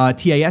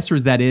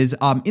 TASers that is,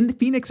 in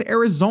Phoenix,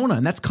 Arizona.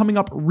 And that's coming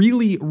up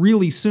really,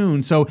 really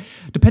soon. So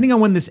depending on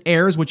when this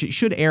airs, which it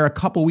should air a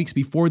couple weeks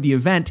before the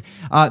event,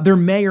 there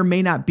may or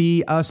may not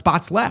be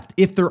spots left.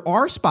 If there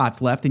are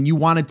spots left and you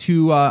wanted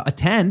to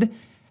attend,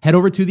 head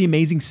over to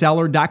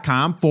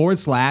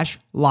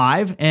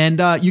theamazingseller.com/live,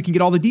 and you can get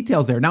all the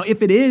details there. Now,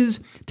 if it is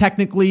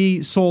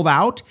technically sold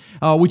out,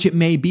 which it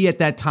may be at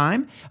that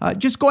time,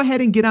 just go ahead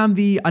and get on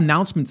the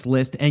announcements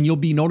list, and you'll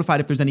be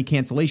notified if there's any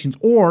cancellations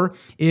or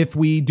if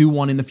we do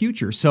one in the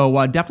future.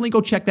 So definitely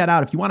go check that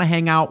out. If you want to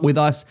hang out with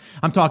us,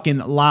 I'm talking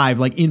live,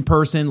 like in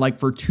person, like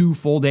for 2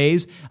 full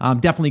days,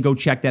 definitely go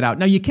check that out.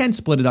 Now, you can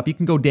split it up. You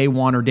can go day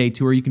 1 or day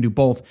 2, or you can do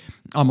both.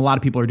 A lot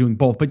of people are doing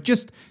both, but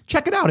just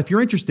check it out if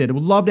you're interested. I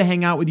would love to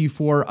hang out with you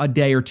for a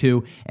day or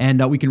two,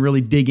 and we can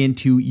really dig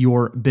into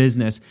your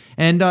business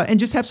and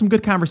just have some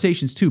good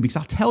conversations too. Because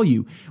I'll tell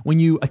you, when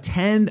you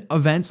attend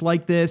events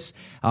like this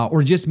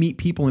or just meet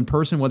people in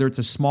person, whether it's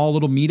a small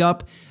little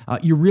meetup,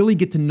 you really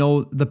get to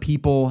know the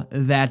people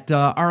that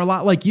are a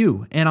lot like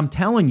you. And I'm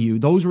telling you,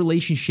 those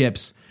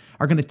relationships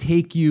are going to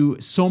take you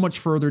so much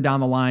further down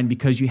the line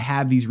because you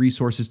have these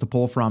resources to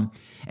pull from.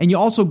 And you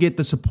also get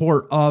the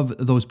support of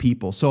those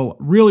people. So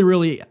really,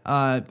 really,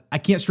 I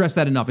can't stress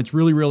that enough. It's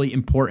really, really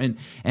important.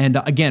 And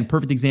again,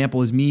 perfect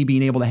example is me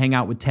being able to hang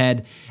out with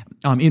Ted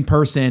in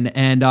person.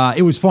 And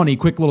it was funny,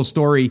 quick little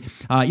story.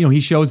 He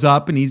shows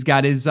up and he's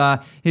got his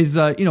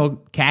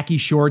khaki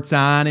shorts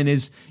on and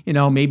his,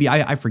 maybe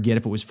I forget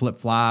if it was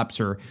flip-flops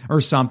or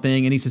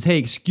something. And he says, "Hey,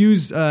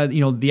 excuse,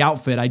 the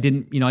outfit. I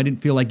didn't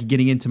feel like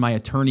getting into my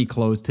attorney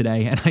clothes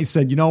today." And I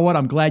said, "You know what?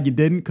 I'm glad you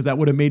didn't, because that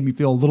would have made me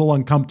feel a little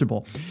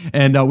uncomfortable."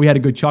 And we had a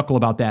good chuckle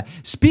about that.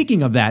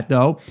 Speaking of that,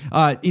 though,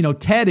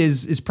 Ted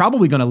is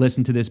probably going to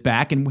listen to this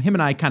back, and him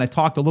and I kind of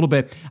talked a little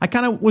bit. I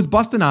kind of was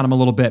busting on him a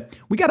little bit.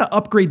 We got to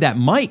upgrade that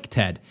mic,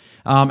 Ted.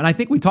 And I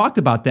think we talked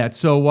about that.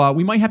 So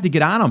we might have to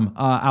get on him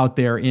out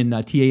there in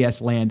TAS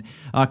land.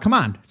 Come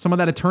on, some of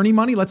that attorney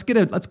money. Let's get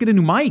a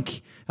new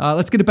mic.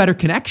 Let's get a better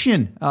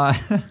connection. All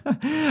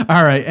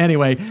right.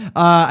 Anyway,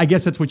 I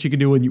guess that's what you can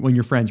do when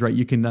you're friends, right?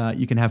 You can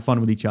have fun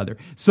with each other.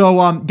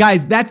 So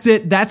guys, that's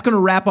it. That's going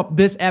to wrap up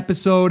this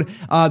episode.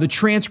 The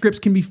transcripts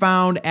can be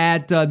found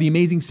at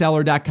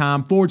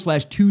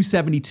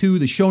theamazingseller.com/272.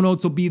 The show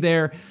notes will be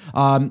there.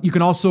 You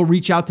can also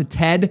reach out to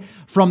Ted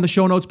from the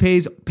show notes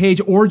page,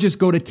 or just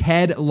go to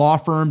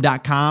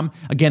tedlawfirm.com.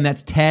 Again,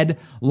 that's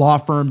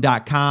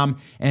tedlawfirm.com,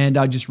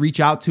 and just reach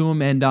out to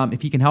him. And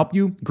if he can help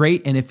you,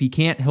 great. And if he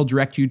can't, he'll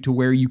direct you to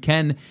where you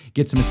can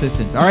get some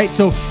assistance. All right,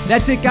 so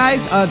that's it,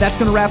 guys. That's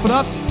going to wrap it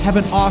up. Have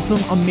an awesome,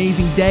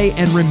 amazing day.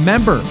 And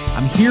remember,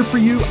 I'm here for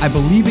you. I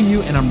believe in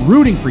you, and I'm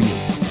rooting for you.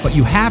 But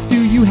you have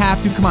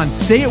to, come on,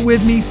 say it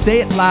with me,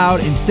 say it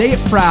loud, and say it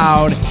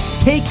proud.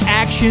 Take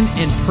action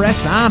and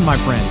press on, my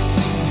friends.